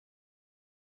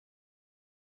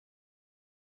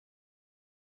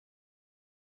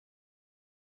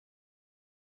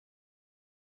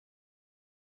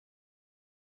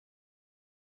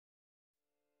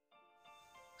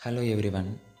Hello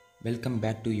everyone, welcome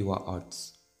back to Yuva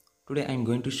Arts. Today I am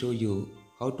going to show you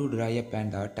how to draw a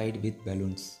panda tied with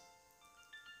balloons.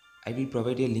 I will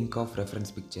provide a link of reference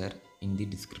picture in the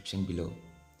description below.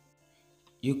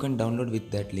 You can download with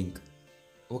that link.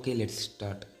 Okay, let's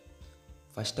start.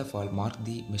 First of all, mark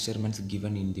the measurements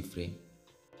given in the frame.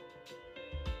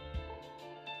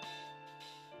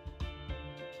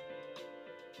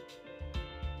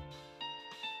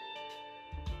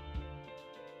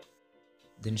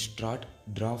 Then start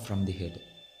draw from the head.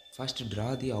 First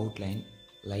draw the outline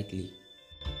lightly.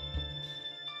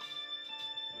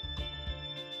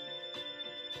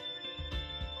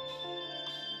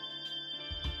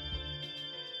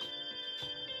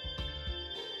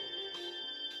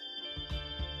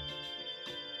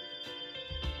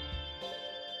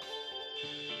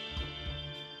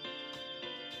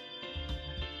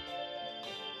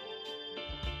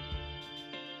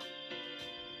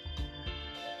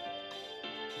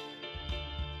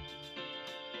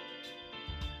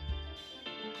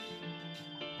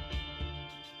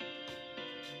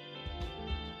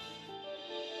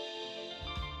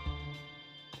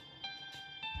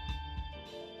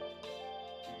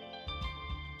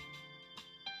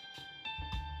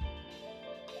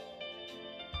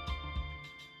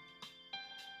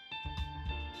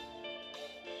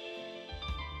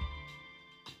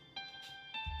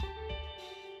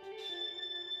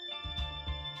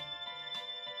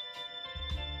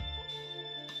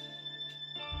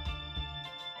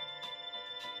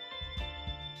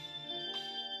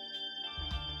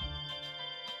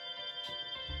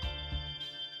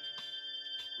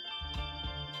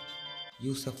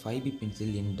 Use a 5B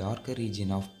pencil in darker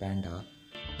region of panda.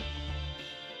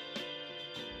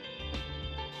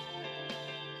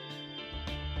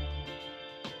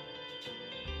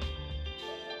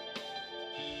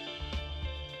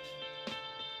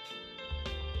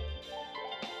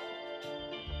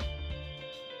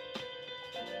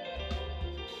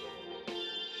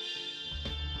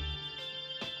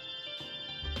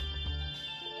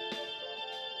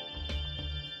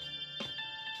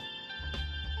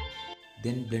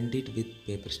 Then blend it with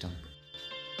paper stump.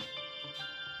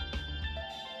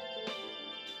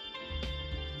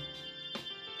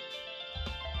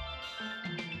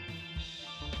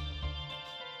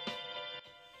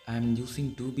 I am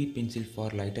using 2B pencil for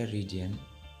lighter region.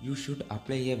 You should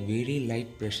apply a very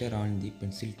light pressure on the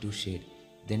pencil to shade,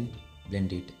 then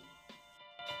blend it.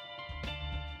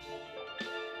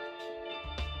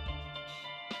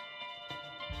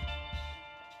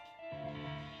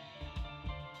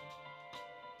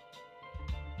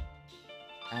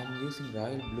 I am using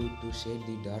royal blue to shade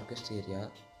the darkest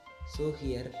area, so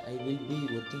here I will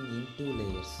be working in 2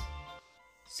 layers.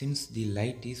 Since the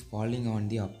light is falling on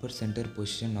the upper center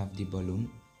position of the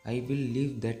balloon, I will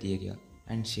leave that area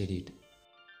and shade it.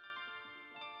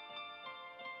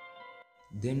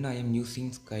 Then I am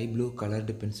using sky blue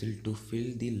colored pencil to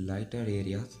fill the lighter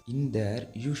areas. In there,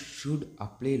 you should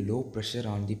apply low pressure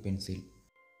on the pencil.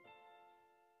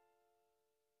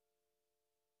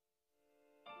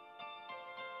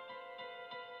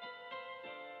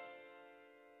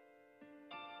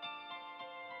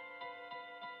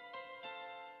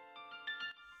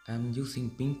 I am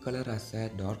using pink color as a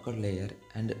darker layer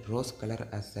and rose color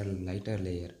as a lighter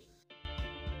layer.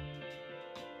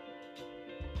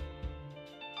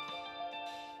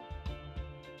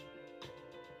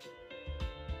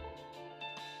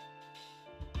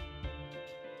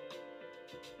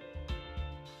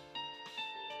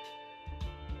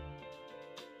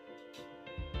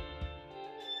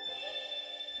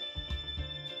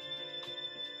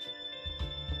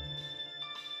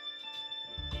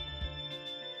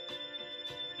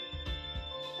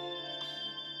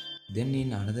 Then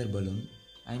in another balloon,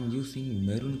 I am using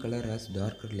maroon color as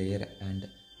darker layer and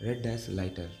red as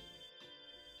lighter.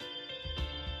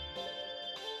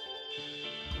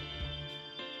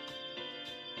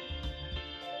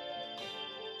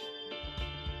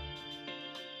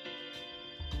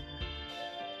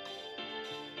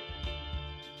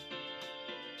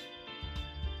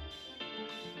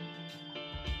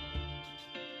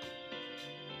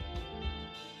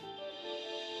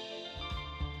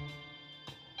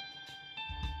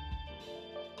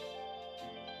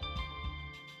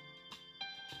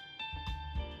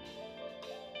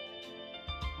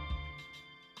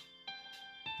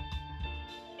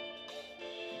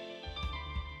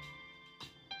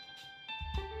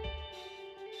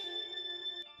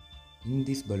 In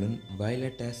this balloon,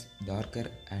 violet as darker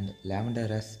and lavender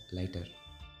as lighter.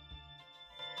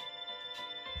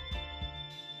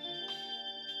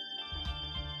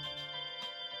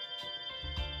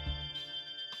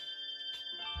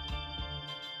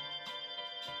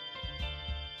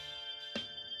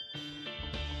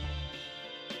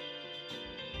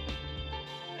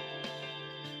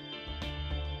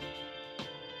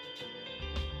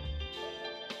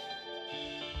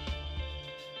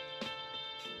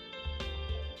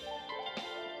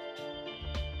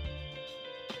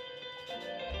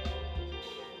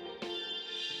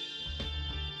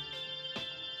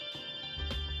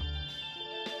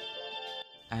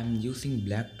 I am using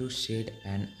black to shade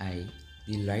an eye.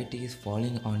 The light is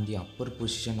falling on the upper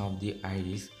position of the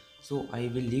iris, so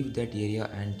I will leave that area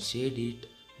and shade it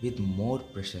with more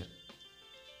pressure.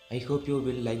 I hope you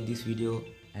will like this video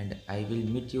and I will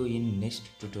meet you in next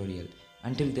tutorial.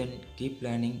 Until then, keep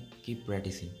planning, keep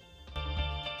practicing.